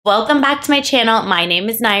Welcome back to my channel. My name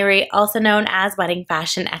is Nayri, also known as Wedding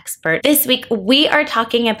Fashion Expert. This week, we are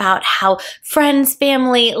talking about how friends,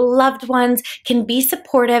 family, loved ones can be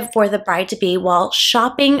supportive for the bride-to-be while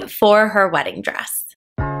shopping for her wedding dress.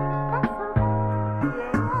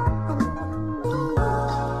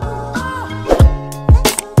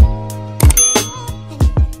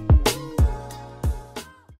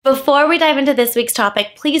 Before we dive into this week's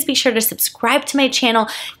topic, please be sure to subscribe to my channel,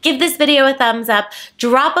 give this video a thumbs up,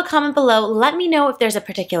 drop a comment below, let me know if there's a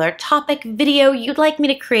particular topic, video you'd like me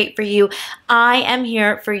to create for you. I am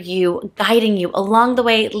here for you, guiding you along the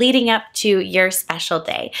way, leading up to your special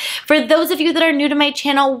day. For those of you that are new to my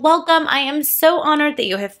channel, welcome. I am so honored that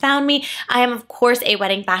you have found me. I am, of course, a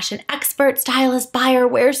wedding fashion expert, stylist, buyer,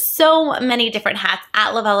 wears so many different hats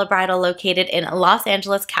at Lovella Bridal, located in Los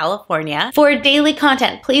Angeles, California. For daily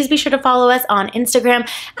content, please be sure to follow us on Instagram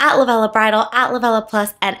at Lovella Bridal, at Lovella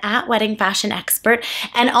Plus, and at Wedding Fashion Expert.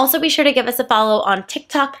 And also be sure to give us a follow on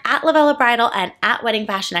TikTok at Lovella Bridal and at Wedding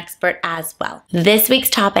Fashion Expert as well. This week's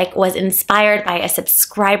topic was inspired by a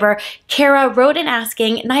subscriber. Kara wrote in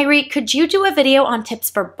asking, Nayri, could you do a video on tips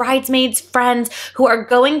for bridesmaids, friends who are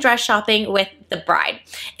going dress shopping with the bride?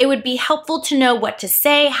 It would be helpful to know what to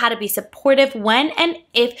say, how to be supportive when and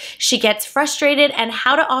if she gets frustrated, and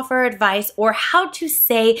how to offer advice or how to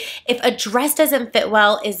say if a dress doesn't fit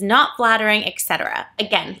well, is not flattering, etc.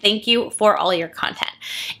 Again, thank you for all your content.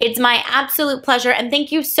 It's my absolute pleasure, and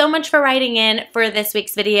thank you so much for writing in for this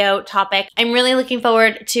week's video topic. I'm really looking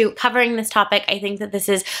forward to covering this topic. I think that this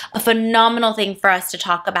is a phenomenal thing for us to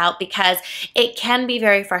talk about because it can be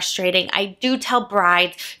very frustrating. I do tell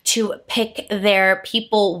brides to pick their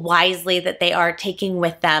people wisely that they are taking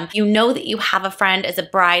with them. You know that you have a friend as a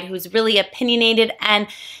bride who's really opinionated and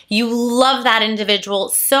you love that individual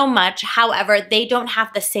so much. However, they don't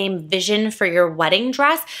have the same vision for your wedding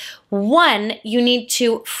dress. One, you need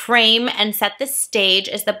to frame and set the stage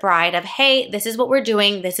as the bride of, hey, this is what we're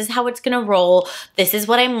doing. This is how it's gonna roll. This is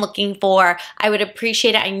what I'm looking for. I would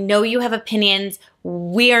appreciate it. I know you have opinions.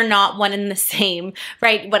 We are not one and the same,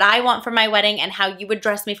 right? What I want for my wedding and how you would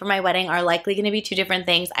dress me for my wedding are likely going to be two different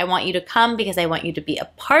things. I want you to come because I want you to be a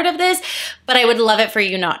part of this, but I would love it for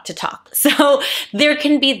you not to talk. So there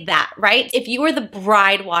can be that, right? If you are the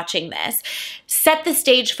bride watching this, set the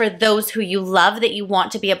stage for those who you love that you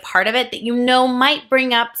want to be a part of it, that you know might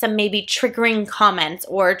bring up some maybe triggering comments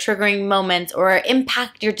or triggering moments or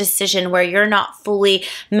impact your decision where you're not fully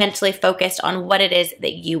mentally focused on what it is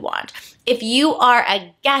that you want. If you are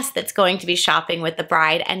a guest that's going to be shopping with the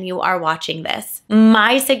bride and you are watching this,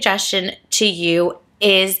 my suggestion to you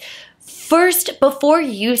is first, before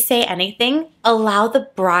you say anything, allow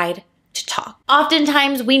the bride to talk.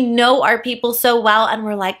 Oftentimes we know our people so well and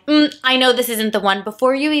we're like, I know this isn't the one,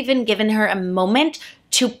 before you even given her a moment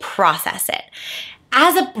to process it.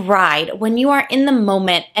 As a bride, when you are in the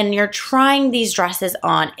moment and you're trying these dresses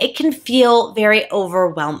on, it can feel very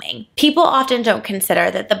overwhelming. People often don't consider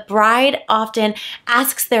that the bride often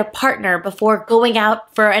asks their partner before going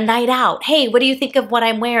out for a night out, hey, what do you think of what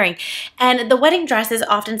I'm wearing? And the wedding dress is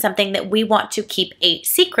often something that we want to keep a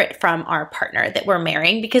secret from our partner that we're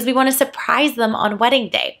marrying because we want to surprise them on wedding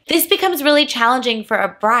day. This becomes really challenging for a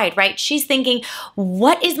bride, right? She's thinking,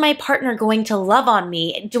 what is my partner going to love on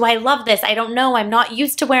me? Do I love this? I don't know. I'm not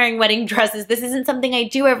used to wearing wedding dresses. This isn't something I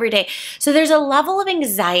do every day. So there's a level of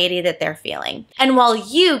anxiety that they're feeling. And while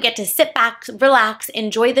you get to sit back, relax,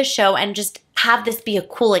 enjoy the show, and just have this be a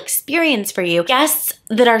cool experience for you, guests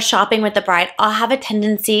that are shopping with the bride all have a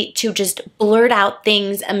tendency to just blurt out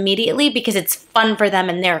things immediately because it's fun for them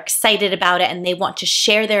and they're excited about it and they want to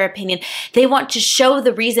share their opinion. They want to show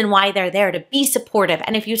the reason why they're there, to be supportive.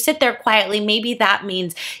 And if you sit there quietly, maybe that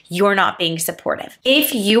means you're not being supportive.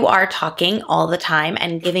 If you are talking all the time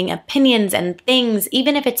and giving opinions and things,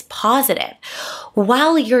 even if it's positive,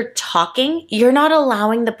 while you're talking, you're not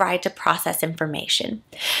allowing the bride to process information.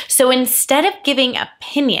 So instead of giving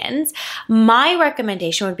opinions, my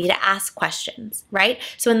recommendation would be to ask questions, right?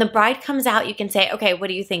 So when the bride comes out, you can say, okay, what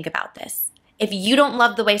do you think about this? If you don't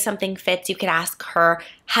love the way something fits, you could ask her,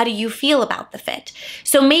 how do you feel about the fit?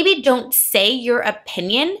 So maybe don't say your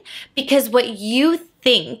opinion, because what you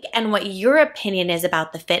think and what your opinion is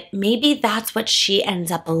about the fit, maybe that's what she ends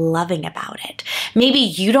up loving about it. Maybe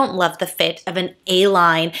you don't love the fit of an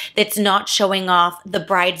A-line that's not showing off the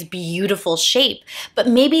bride's beautiful shape, but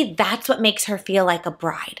maybe that's what makes her feel like a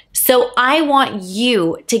bride. So I want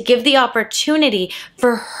you to give the opportunity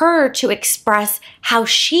for her to express how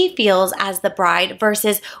she feels as the bride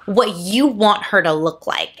versus what you want her to look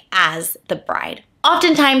like as the bride.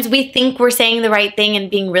 Oftentimes we think we're saying the right thing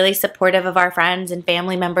and being really supportive of our friends and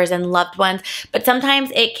family members and loved ones, but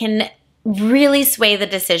sometimes it can really sway the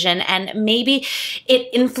decision, and maybe it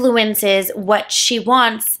influences what she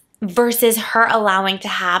wants versus her allowing to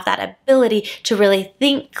have that ability to really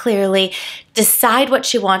think clearly, decide what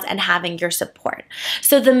she wants, and having your support.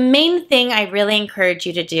 So the main thing I really encourage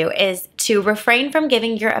you to do is to refrain from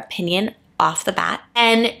giving your opinion off the bat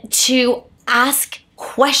and to ask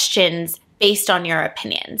questions based on your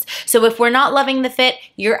opinions. So if we're not loving the fit,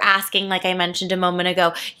 you're asking, like I mentioned a moment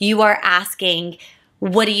ago, you are asking,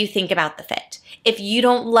 what do you think about the fit? If you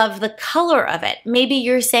don't love the color of it, maybe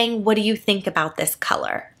you're saying, what do you think about this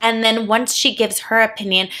color? And then once she gives her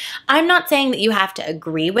opinion, I'm not saying that you have to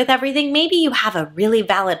agree with everything. Maybe you have a really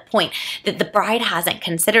valid point that the bride hasn't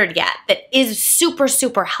considered yet that is super,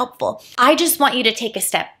 super helpful. I just want you to take a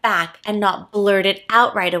step back and not blurt it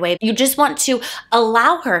out right away. You just want to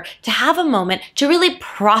allow her to have a moment to really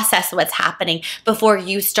process what's happening before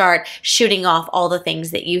you start shooting off all the things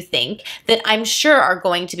that you think that I'm sure are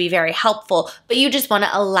going to be very helpful, but you just want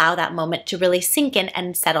to allow that moment to really sink in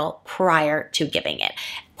and settle prior to giving it.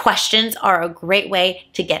 Questions are a great way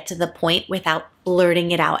to get to the point without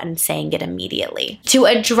blurting it out and saying it immediately. To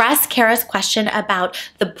address Kara's question about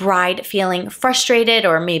the bride feeling frustrated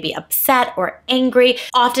or maybe upset or angry,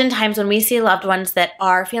 oftentimes when we see loved ones that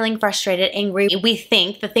are feeling frustrated, angry, we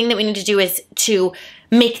think the thing that we need to do is to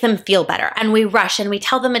make them feel better, and we rush and we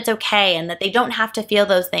tell them it's okay and that they don't have to feel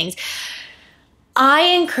those things. I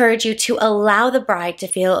encourage you to allow the bride to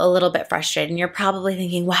feel a little bit frustrated. And you're probably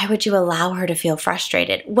thinking, why would you allow her to feel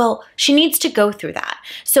frustrated? Well, she needs to go through that.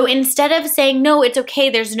 So instead of saying, no, it's okay,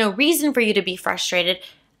 there's no reason for you to be frustrated,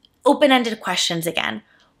 open-ended questions again.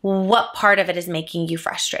 What part of it is making you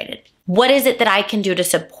frustrated? What is it that I can do to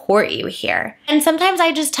support you here? And sometimes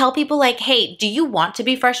I just tell people like, hey, do you want to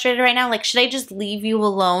be frustrated right now? Like, should I just leave you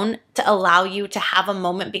alone to allow you to have a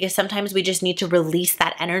moment? Because sometimes we just need to release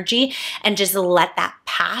that energy and just let that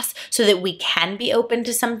pass so that we can be open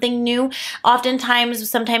to something new. Oftentimes,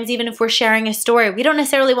 sometimes even if we're sharing a story, we don't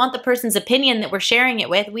necessarily want the person's opinion that we're sharing it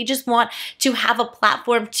with. We just want to have a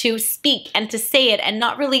platform to speak and to say it and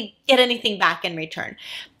not really get anything back in return.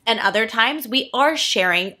 And other times we are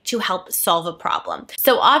sharing to help solve a problem.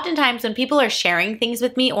 So oftentimes when people are sharing things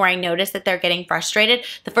with me or I notice that they're getting frustrated,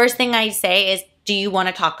 the first thing I say is, do you want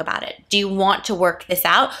to talk about it? Do you want to work this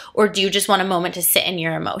out? Or do you just want a moment to sit in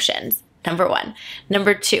your emotions? Number one.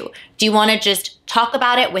 Number two, do you want to just talk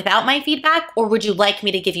about it without my feedback, or would you like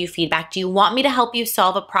me to give you feedback? Do you want me to help you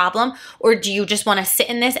solve a problem, or do you just want to sit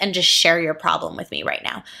in this and just share your problem with me right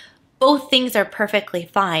now? Both things are perfectly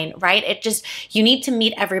fine, right? You need to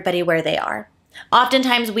meet everybody where they are.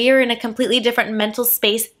 Oftentimes we are in a completely different mental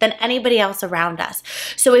space than anybody else around us.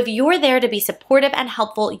 So if you're there to be supportive and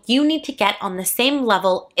helpful, you need to get on the same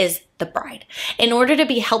level as the bride. In order to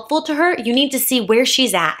be helpful to her, you need to see where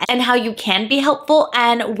she's at and how you can be helpful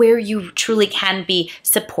and where you truly can be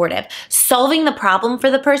supportive. Solving the problem for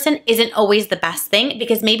the person isn't always the best thing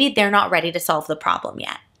because maybe they're not ready to solve the problem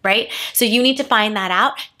yet. Right? So you need to find that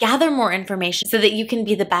out, gather more information so that you can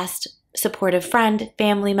be the best supportive friend,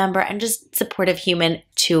 family member, and just supportive human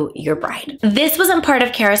to your bride. This wasn't part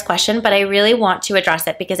of Kara's question, but I really want to address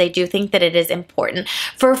it because I do think that it is important.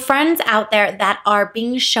 For friends out there that are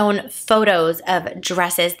being shown photos of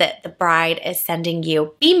dresses that the bride is sending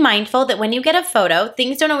you, be mindful that when you get a photo,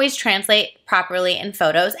 things don't always translate properly in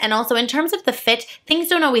photos. And also in terms of the fit, things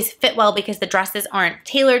don't always fit well because the dresses aren't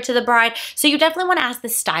tailored to the bride. So you definitely want to ask the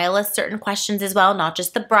stylist certain questions as well, not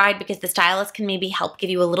just the bride, because the stylist can maybe help give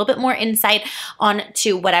you a little bit more insight on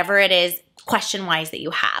to whatever it is question-wise that you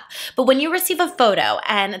have. But when you receive a photo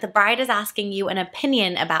and the bride is asking you an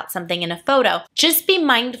opinion about something in a photo, just be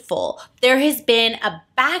mindful. There has been a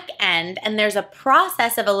back end and there's a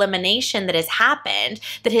process of elimination that has happened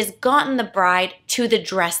that has gotten the bride to the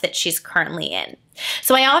dress that she's currently in.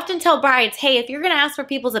 So I often tell brides, hey, if you're going to ask for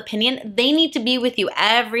people's opinion, they need to be with you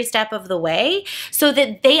every step of the way so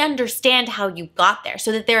that they understand how you got there,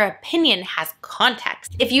 so that their opinion has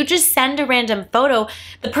context. If you just send a random photo,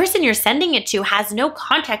 the person you're sending it to has no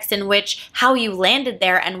context in which how you landed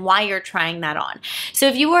there and why you're trying that on. So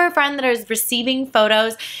if you are a friend that is receiving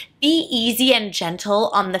photos, be easy and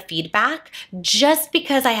gentle on the feedback. Just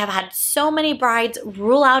because I have had so many brides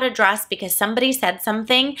rule out a dress because somebody said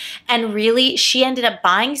something and really she ended up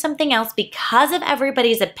buying something else because of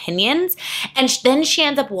everybody's opinions, and then she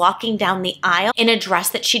ends up walking down the aisle in a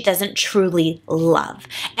dress that she doesn't truly love.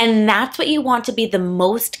 And that's what you want to be the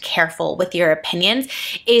most careful with your opinions,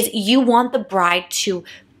 is you want the bride to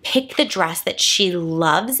pick the dress that she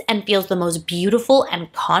loves and feels the most beautiful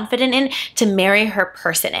and confident in to marry her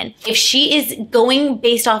person in. If she is going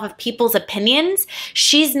based off of people's opinions,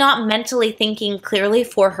 she's not mentally thinking clearly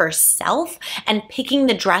for herself and picking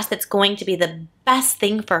the dress that's going to be the best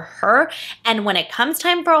thing for her. And when it comes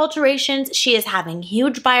time for alterations, she is having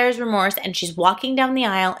huge buyer's remorse and she's walking down the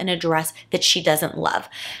aisle in a dress that she doesn't love.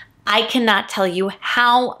 I cannot tell you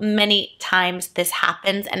how many times this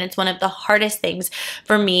happens, and it's one of the hardest things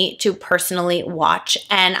for me to personally watch.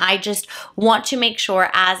 And I just want to make sure,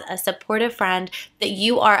 as a supportive friend, that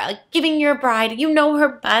you are giving your bride, you know her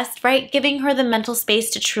best, right? Giving her the mental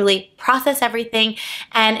space to truly process everything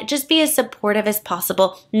and just be as supportive as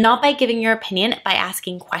possible, not by giving your opinion, by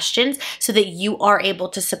asking questions so that you are able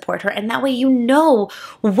to support her. And that way you know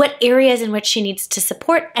what areas in which she needs to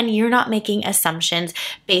support and you're not making assumptions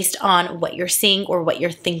based on what you're seeing or what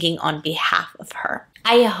you're thinking on behalf of her.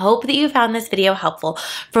 I hope that you found this video helpful.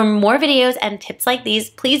 For more videos and tips like these,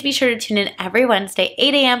 please be sure to tune in every Wednesday,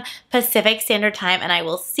 8 a.m. Pacific Standard Time, and I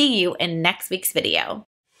will see you in next week's video.